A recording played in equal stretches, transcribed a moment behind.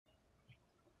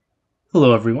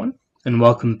Hello everyone, and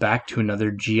welcome back to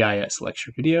another GIS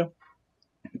lecture video.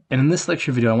 And in this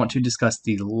lecture video, I want to discuss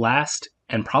the last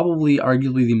and probably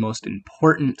arguably the most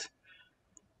important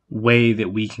way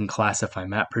that we can classify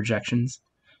map projections,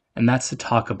 and that's to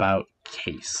talk about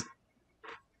case.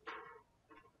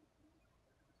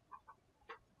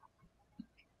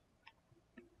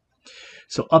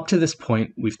 So up to this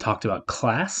point, we've talked about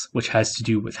class, which has to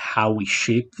do with how we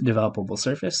shape the developable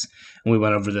surface, and we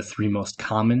went over the three most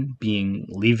common, being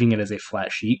leaving it as a flat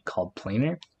sheet called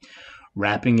planar,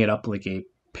 wrapping it up like a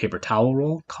paper towel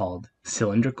roll called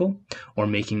cylindrical, or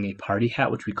making a party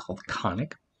hat, which we called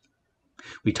conic.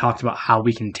 We talked about how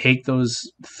we can take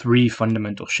those three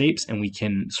fundamental shapes and we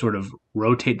can sort of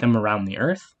rotate them around the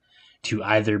Earth to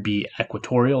either be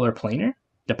equatorial or planar,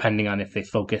 depending on if they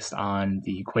focused on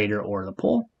the equator or the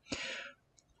pole.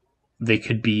 They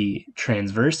could be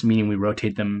transverse, meaning we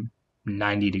rotate them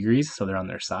 90 degrees so they're on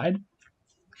their side.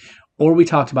 Or we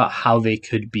talked about how they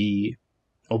could be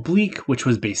oblique, which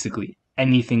was basically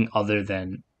anything other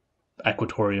than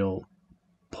equatorial,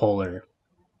 polar,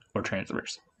 or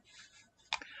transverse.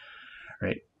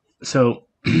 Right. So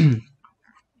the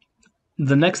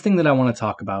next thing that I want to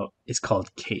talk about is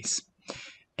called case.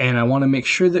 And I want to make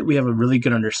sure that we have a really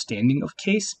good understanding of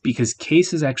case, because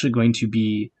case is actually going to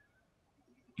be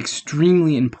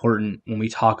extremely important when we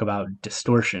talk about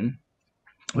distortion,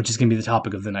 which is going to be the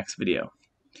topic of the next video.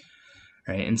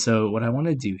 Right. And so what I want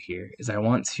to do here is I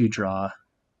want to draw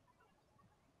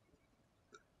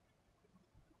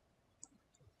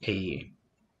a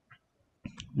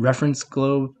reference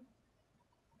globe,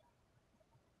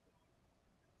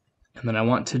 and then I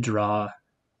want to draw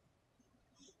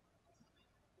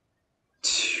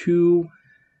two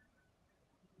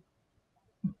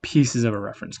pieces of a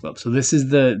reference globe. So this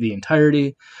is the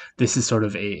entirety. This is sort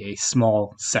of a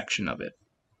small section of it.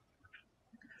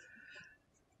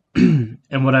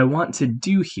 And what I want to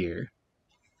do here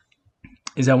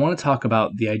is I want to talk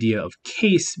about the idea of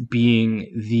case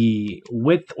being the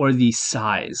width or the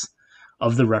size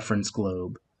of the reference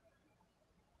globe,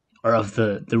 or of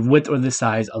the width or the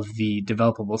size of the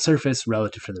developable surface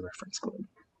relative to the reference globe.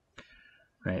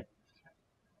 Right.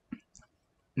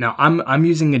 Now, I'm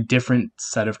using a different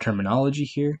set of terminology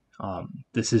here.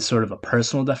 This is sort of a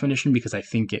personal definition because I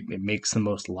think it makes the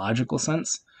most logical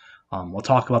sense. We'll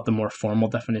talk about the more formal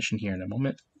definition here in a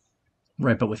moment.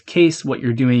 Right, but with case, what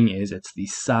you're doing is it's the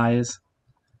size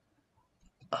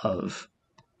of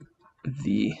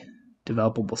the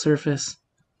developable surface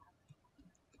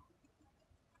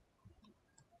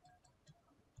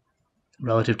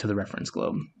relative to the reference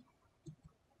globe.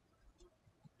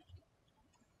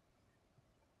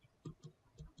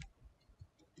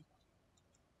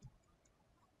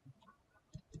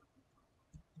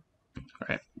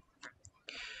 Right.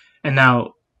 And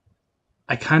now,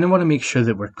 I kind of want to make sure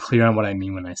that we're clear on what I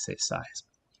mean when I say size.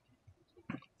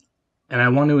 And I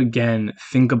want to, again,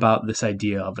 think about this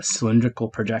idea of a cylindrical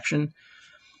projection.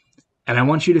 And I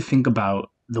want you to think about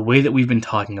the way that we've been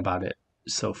talking about it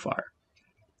so far,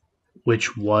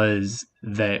 which was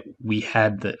that we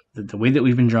had the way that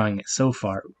we've been drawing it so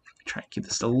far, try and keep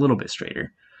this a little bit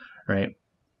straighter, right,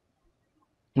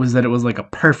 was that it was like a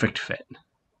perfect fit,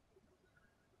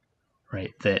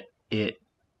 right, that it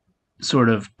sort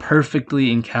of perfectly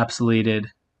encapsulated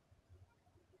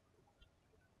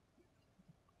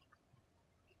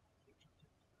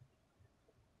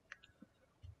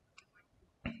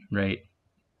right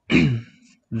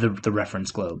the reference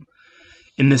globe,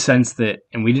 in the sense that,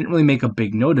 and we didn't really make a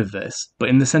big note of this, but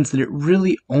in the sense that it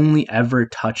really only ever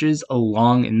touches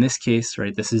along, in this case,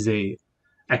 right, this is a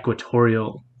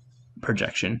equatorial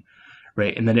projection,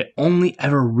 right, and that it only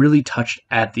ever really touched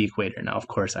at the equator. Now, of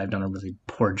course, I've done a really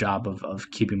poor job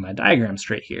of keeping my diagram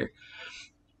straight here,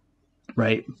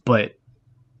 right, but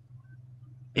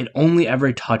it only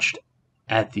ever touched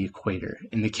at the equator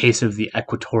in the case of the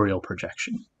equatorial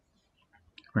projection,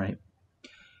 right?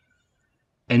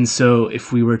 And so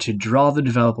if we were to draw the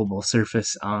developable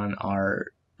surface on our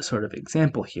sort of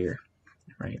example here,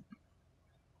 right,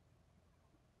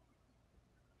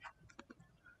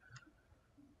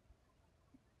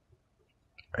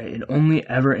 it only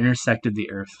ever intersected the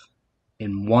Earth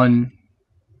in one,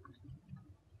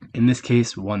 in this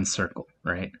case, one circle,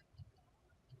 right?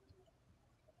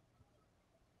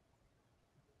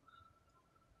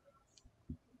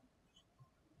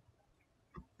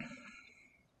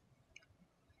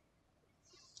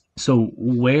 So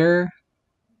where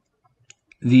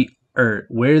the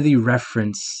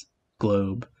reference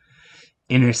globe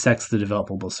intersects the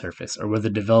developable surface, or where the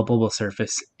developable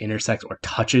surface intersects or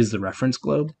touches the reference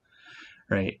globe,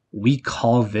 right, we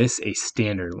call this a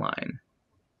standard line.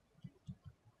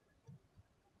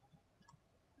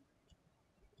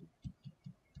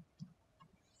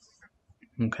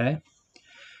 okay?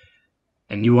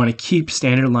 And you want to keep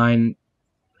standard line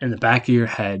in the back of your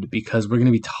head because we're going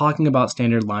to be talking about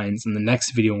standard lines in the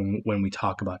next video when we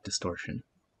talk about distortion,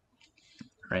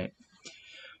 right?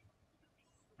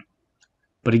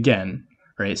 But again,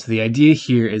 right, so the idea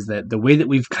here is that the way that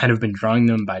we've kind of been drawing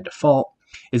them by default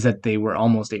is that they were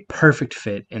almost a perfect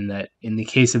fit in that in the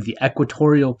case of the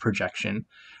equatorial projection,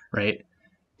 right,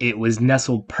 it was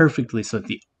nestled perfectly so that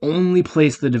the only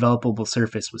place the developable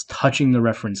surface was touching the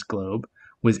reference globe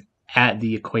was at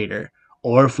the equator.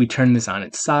 Or if we turn this on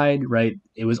its side, right,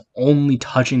 it was only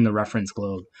touching the reference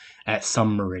globe at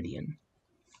some meridian.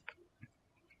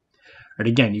 Right,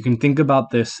 again, you can think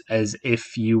about this as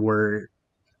if you were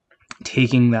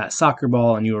taking that soccer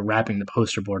ball and you were wrapping the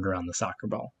poster board around the soccer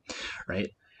ball, right?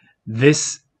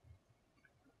 This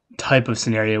type of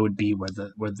scenario would be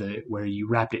where you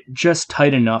wrapped it just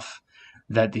tight enough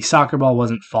that the soccer ball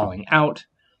wasn't falling out,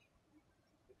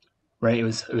 right? It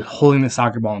was holding the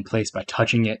soccer ball in place by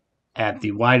touching it at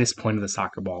the widest point of the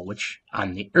soccer ball, which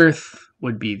on the Earth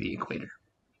would be the equator.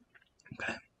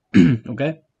 Okay.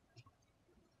 Okay.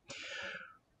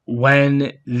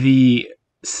 When the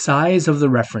size of the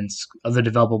reference of the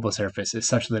developable surface is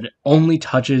such that it only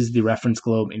touches the reference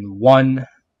globe in one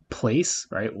place,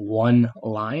 right, one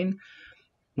line,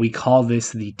 we call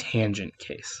this the tangent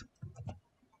case.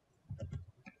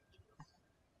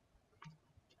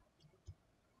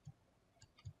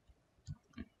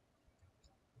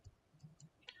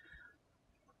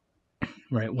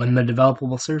 Right, when the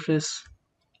developable surface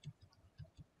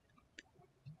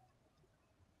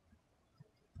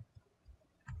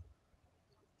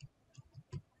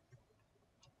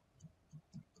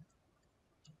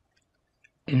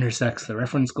intersects the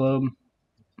reference globe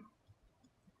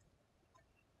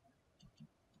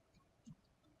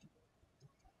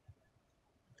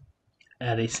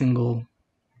at a single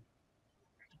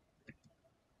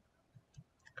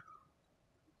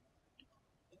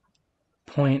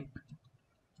point,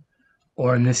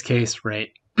 or in this case, right,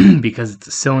 because it's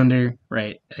a cylinder,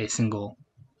 right, a single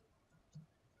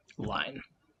line.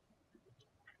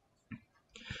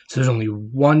 So there's only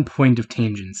one point of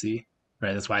tangency,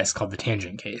 right? That's why it's called the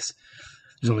tangent case.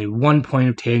 There's only one point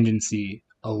of tangency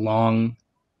along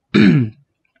the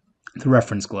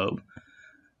reference globe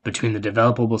between the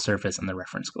developable surface and the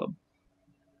reference globe.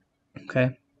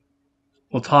 Okay?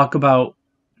 We'll talk about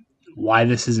why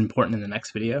this is important in the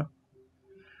next video,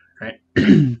 right?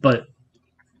 But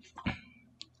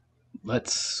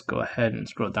let's go ahead and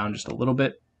scroll down just a little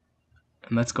bit,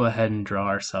 and let's go ahead and draw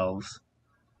ourselves.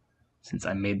 Since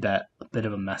I made that a bit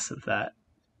of a mess of that,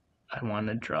 I want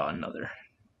to draw another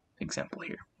example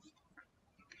here.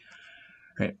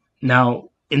 Right now,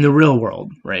 in the real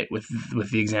world, right, with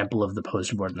the example of the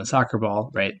poster board and the soccer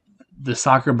ball, right, the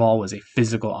soccer ball was a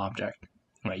physical object,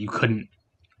 right? You couldn't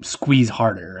squeeze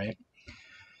harder, right?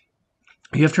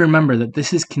 You have to remember that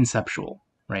this is conceptual,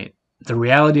 right? The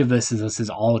reality of this is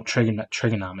all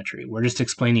trigonometry. We're just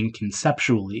explaining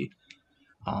conceptually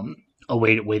a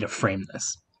way to frame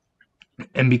this.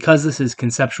 And because this is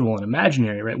conceptual and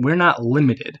imaginary, right, we're not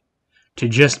limited to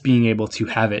just being able to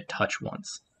have it touch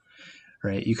once,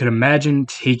 right? You could imagine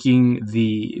taking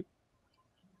the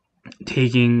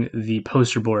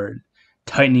poster board,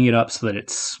 tightening it up so that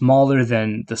it's smaller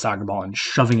than the soccer ball and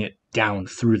shoving it down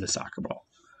through the soccer ball,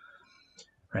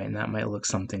 right? And that might look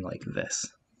something like this.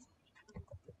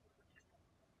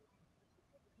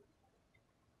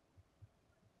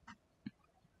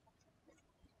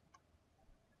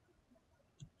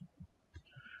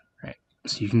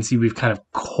 So you can see we've kind of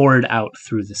cored out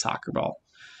through the soccer ball.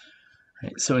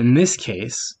 Right? So in this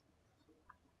case,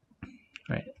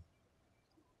 right,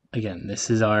 again,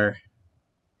 this is our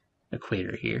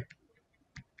equator here.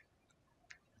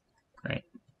 Right?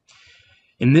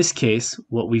 In this case,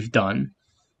 what we've done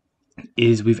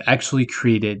is we've actually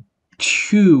created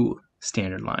two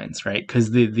standard lines, right? Because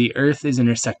the Earth is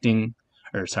intersecting,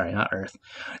 or sorry, not Earth.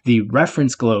 The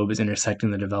reference globe is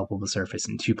intersecting the developable surface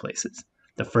in two places.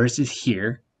 The first is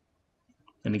here,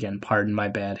 and again, pardon my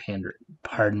bad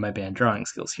drawing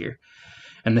skills here.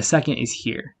 And the second is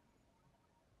here,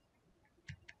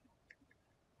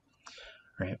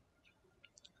 right?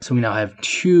 So we now have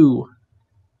two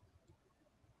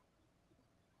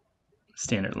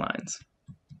standard lines.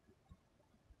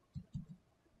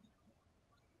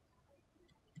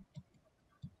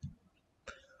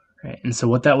 Right, and so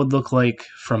what that would look like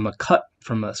from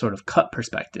a sort of cut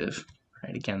perspective,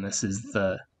 right? Again, this is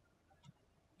the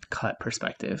cut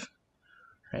perspective,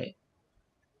 right?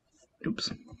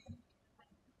 Oops.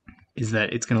 Is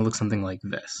that it's going to look something like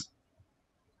this.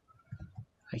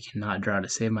 I cannot draw to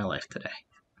save my life today.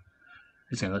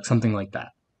 It's going to look something like that.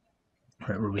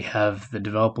 right, where we have the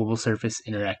developable surface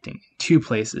interacting in two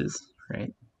places,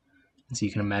 right? And so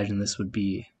you can imagine this would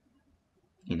be,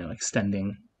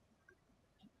 extending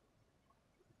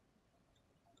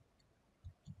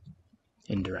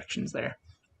in directions there,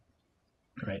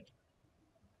 right?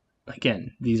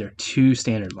 Again, these are two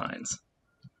standard lines.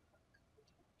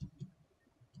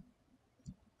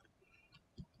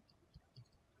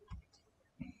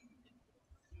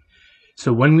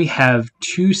 So when we have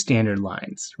two standard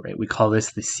lines, right, we call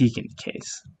this the secant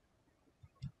case.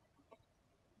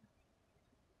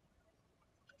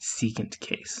 Secant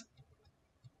case.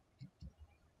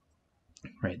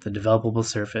 Right, the developable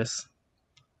surface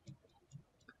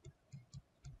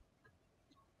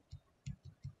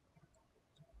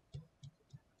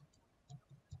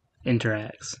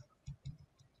interacts,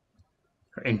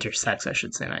 or intersects, I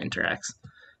should say, not interacts,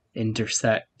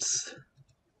 intersects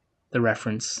the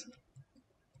reference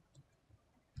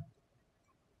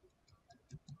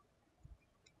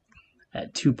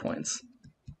at 2 points,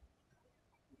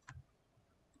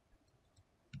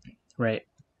 right?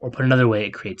 Or put another way,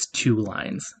 it creates two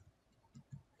lines.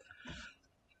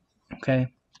 Okay,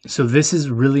 so this is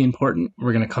really important.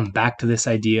 We're going to come back to this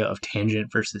idea of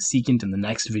tangent versus secant in the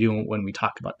next video when we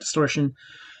talk about distortion.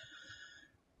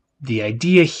 The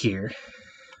idea here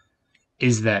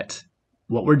is that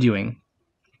what we're doing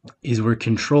is we're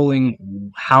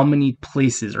controlling how many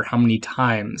places or how many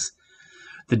times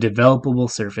the developable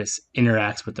surface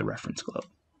interacts with the reference globe.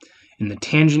 In the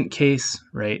tangent case,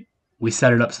 right, we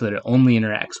set it up so that it only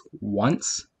interacts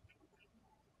once.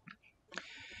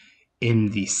 In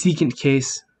the secant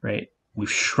case, right,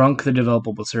 we've shrunk the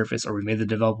developable surface, or we made the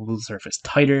developable surface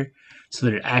tighter so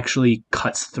that it actually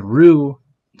cuts through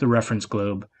the reference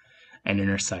globe and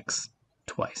intersects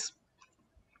twice.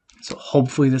 So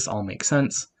hopefully this all makes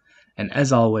sense. And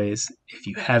as always, if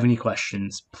you have any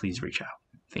questions, please reach out.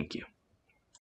 Thank you.